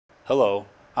Hello,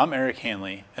 I'm Eric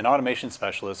Hanley, an automation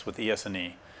specialist with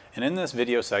ES&E, and in this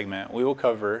video segment we will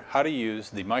cover how to use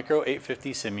the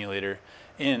Micro800 simulator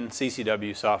in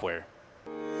CCW software.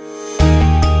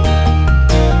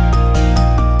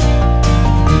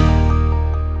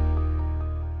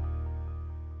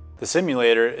 The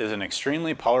simulator is an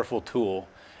extremely powerful tool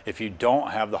if you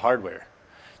don't have the hardware.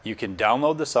 You can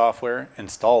download the software,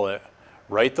 install it,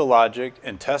 write the logic,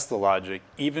 and test the logic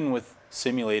even with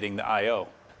simulating the I/O.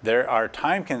 There are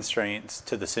time constraints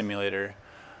to the simulator,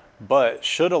 but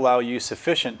should allow you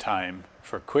sufficient time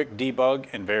for quick debug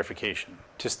and verification.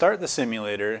 To start the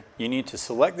simulator, you need to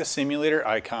select the simulator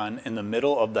icon in the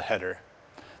middle of the header.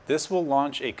 This will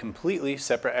launch a completely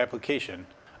separate application.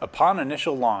 Upon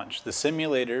initial launch, the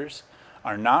simulators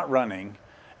are not running,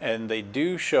 and they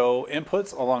do show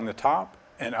inputs along the top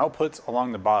and outputs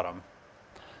along the bottom.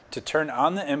 To turn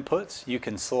on the inputs, you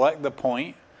can select the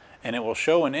point and it will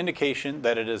show an indication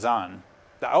that it is on.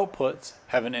 The outputs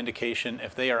have an indication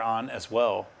if they are on as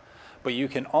well, but you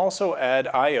can also add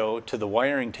I/O to the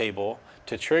wiring table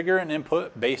to trigger an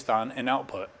input based on an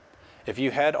output. If you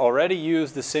had already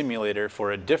used the simulator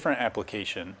for a different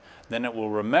application, then it will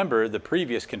remember the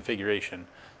previous configuration,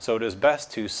 so it is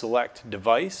best to select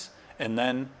Device and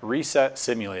then Reset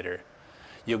Simulator.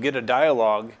 You'll get a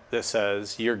dialog that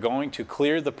says you're going to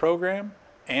clear the program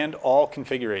and all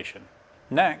configuration.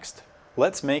 Next,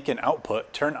 let's make an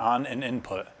output turn on an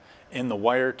input in the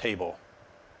wire table.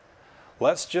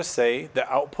 Let's just say that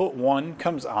output 1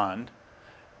 comes on,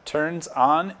 turns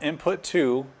on input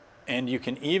 2, and you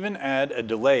can even add a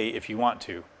delay if you want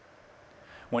to.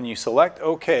 When you select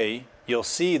OK, you'll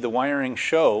see the wiring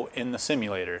show in the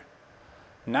simulator.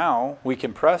 Now we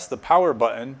can press the power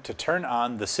button to turn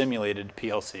on the simulated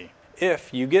PLC.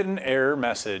 If you get an error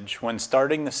message when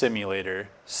starting the simulator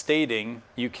stating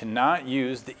you cannot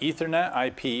use the Ethernet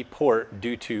IP port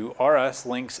due to RS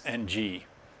links NG,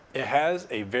 it has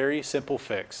a very simple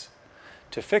fix.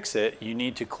 To fix it, you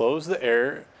need to close the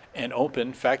error and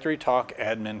open FactoryTalk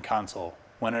Admin Console.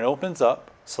 When it opens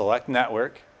up, select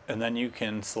Network, and then you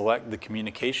can select the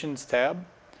Communications tab,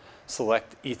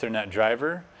 select Ethernet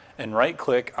driver, and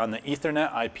right-click on the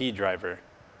Ethernet IP driver.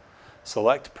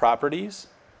 Select Properties,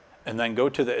 and then go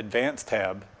to the Advanced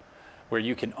tab, where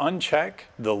you can uncheck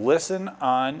the Listen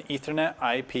on Ethernet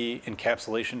IP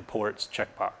Encapsulation Ports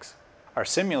checkbox. Our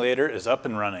simulator is up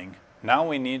and running. Now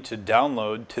we need to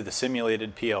download to the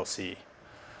simulated PLC.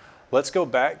 Let's go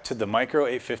back to the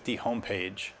Micro800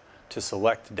 homepage to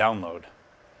select Download.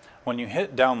 When you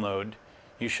hit Download,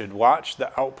 you should watch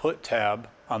the Output tab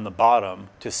on the bottom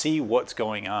to see what's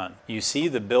going on. You see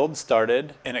the build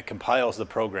started and it compiles the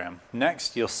program.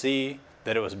 Next, you'll see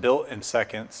that it was built in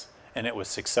seconds and it was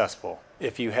successful.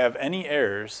 If you have any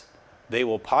errors, they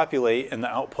will populate in the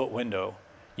output window.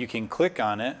 You can click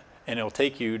on it and it will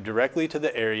take you directly to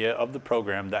the area of the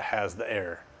program that has the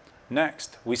error.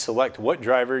 Next, we select what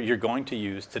driver you're going to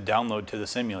use to download to the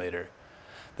simulator.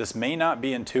 This may not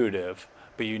be intuitive,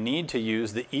 but you need to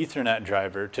use the Ethernet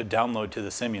driver to download to the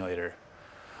simulator.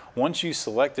 Once you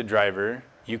select the driver,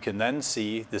 you can then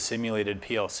see the simulated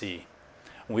PLC.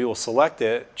 We will select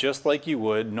it just like you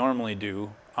would normally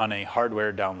do on a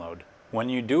hardware download. When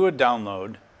you do a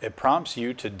download, it prompts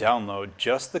you to download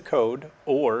just the code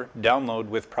or download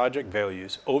with project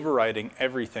values, overriding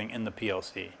everything in the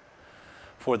PLC.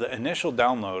 For the initial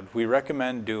download, we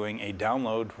recommend doing a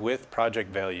download with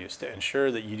project values to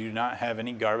ensure that you do not have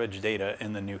any garbage data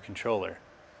in the new controller.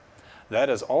 That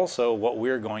is also what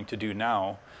we're going to do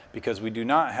now because we do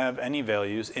not have any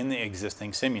values in the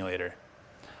existing simulator.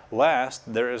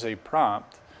 Last, there is a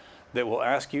prompt that will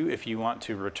ask you if you want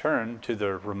to return to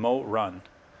the remote run.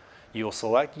 You will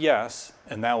select yes,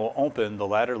 and that will open the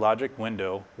ladder logic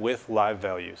window with live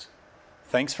values.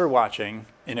 Thanks for watching,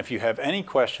 and if you have any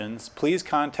questions, please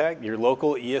contact your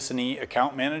local ES&E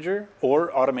account manager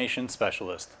or automation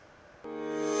specialist.